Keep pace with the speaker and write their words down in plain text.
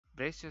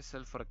Brace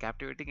yourself for a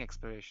captivating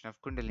exploration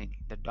of Kundalini,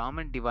 the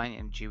dormant divine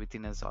energy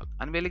within us all,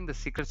 unveiling the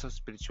secrets of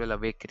spiritual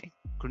awakening.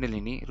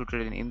 Kundalini,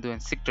 rooted in Hindu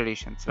and Sikh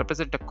traditions,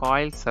 represent a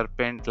coiled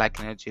serpent-like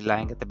energy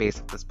lying at the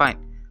base of the spine.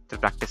 Through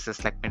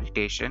practices like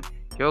meditation,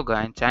 yoga,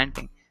 and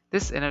chanting,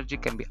 this energy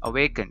can be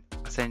awakened,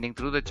 ascending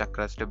through the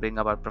chakras to bring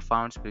about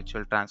profound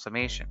spiritual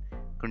transformation.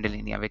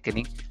 Kundalini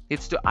awakening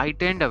leads to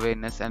heightened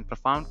awareness and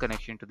profound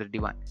connection to the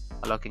divine,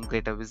 unlocking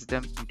greater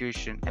wisdom,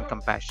 intuition, and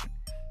compassion.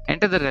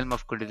 Enter the realm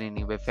of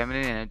Kundalini where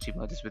feminine energy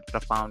merges with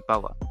profound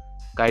power,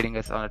 guiding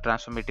us on a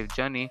transformative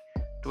journey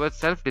towards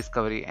self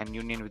discovery and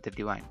union with the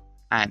divine.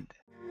 And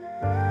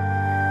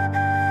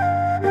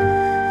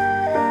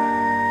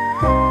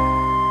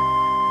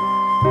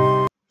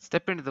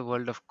step into the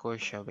world of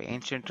kosher where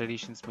ancient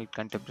traditions meet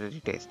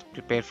contemporary taste.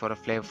 Prepare for a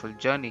flavorful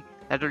journey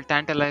that will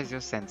tantalize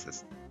your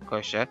senses.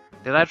 Kosher,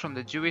 derived from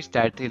the Jewish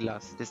dietary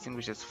laws,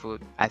 distinguishes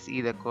food as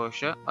either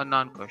kosher or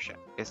non-kosher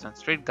based on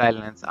strict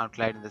guidelines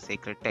outlined in the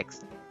sacred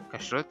text.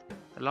 Kashrut,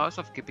 the laws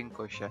of keeping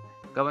kosher,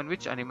 govern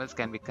which animals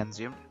can be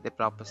consumed, their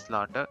proper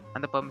slaughter,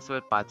 and the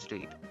permissible paths to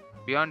eat.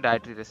 Beyond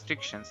dietary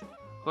restrictions,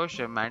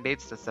 kosher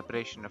mandates the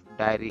separation of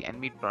dairy and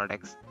meat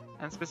products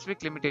and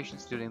specific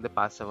limitations during the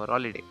Passover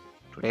holiday.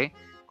 Today,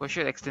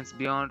 kosher extends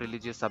beyond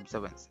religious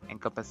observance,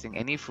 encompassing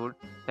any food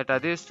that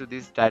adheres to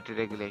these dietary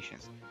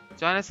regulations.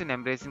 Join us in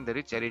embracing the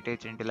rich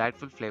heritage and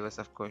delightful flavors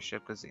of kosher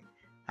cuisine.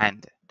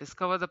 And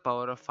discover the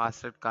power of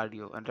fasted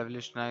cardio and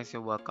revolutionize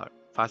your workout.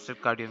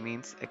 Fasted cardio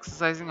means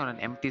exercising on an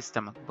empty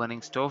stomach,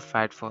 burning stored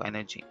fat for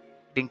energy.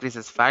 It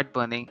increases fat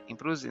burning,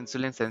 improves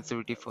insulin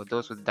sensitivity for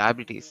those with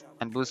diabetes,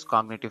 and boosts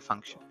cognitive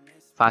function.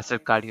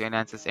 Fasted cardio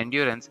enhances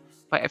endurance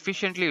by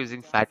efficiently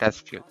using fat as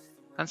fuel.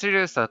 Consider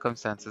your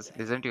circumstances,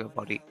 listen to your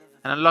body,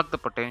 and unlock the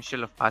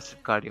potential of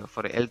fasted cardio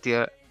for a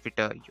healthier,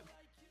 fitter you.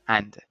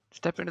 And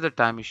step into the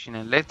time machine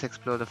and let's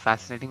explore the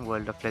fascinating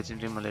world of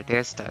legendary mullet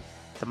hairstyle.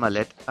 The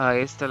mullet, a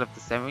hairstyle of the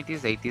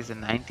 70s, 80s,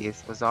 and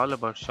 90s, was all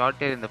about short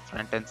hair in the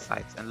front and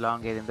sides and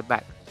long hair in the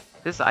back.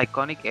 This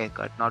iconic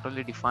haircut not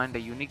only defined a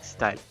unique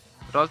style,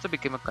 but also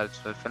became a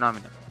cultural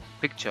phenomenon.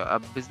 Picture a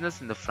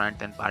business in the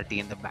front and party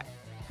in the back.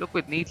 Look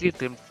with neatly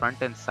trimmed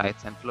front and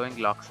sides and flowing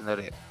locks in the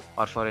rear,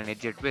 or for an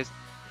edgy twist,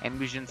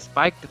 envision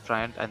spiked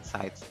front and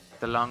sides,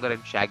 the longer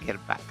and shaggier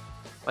back.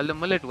 While the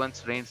mullet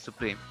once reigned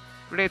supreme,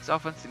 today it's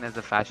often seen as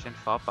a fashion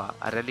faux pas,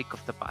 a relic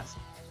of the past.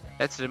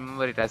 Let's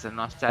remember it as a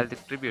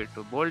nostalgic tribute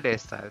to bold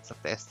hairstyles of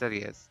the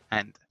yesteryears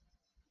and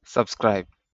subscribe.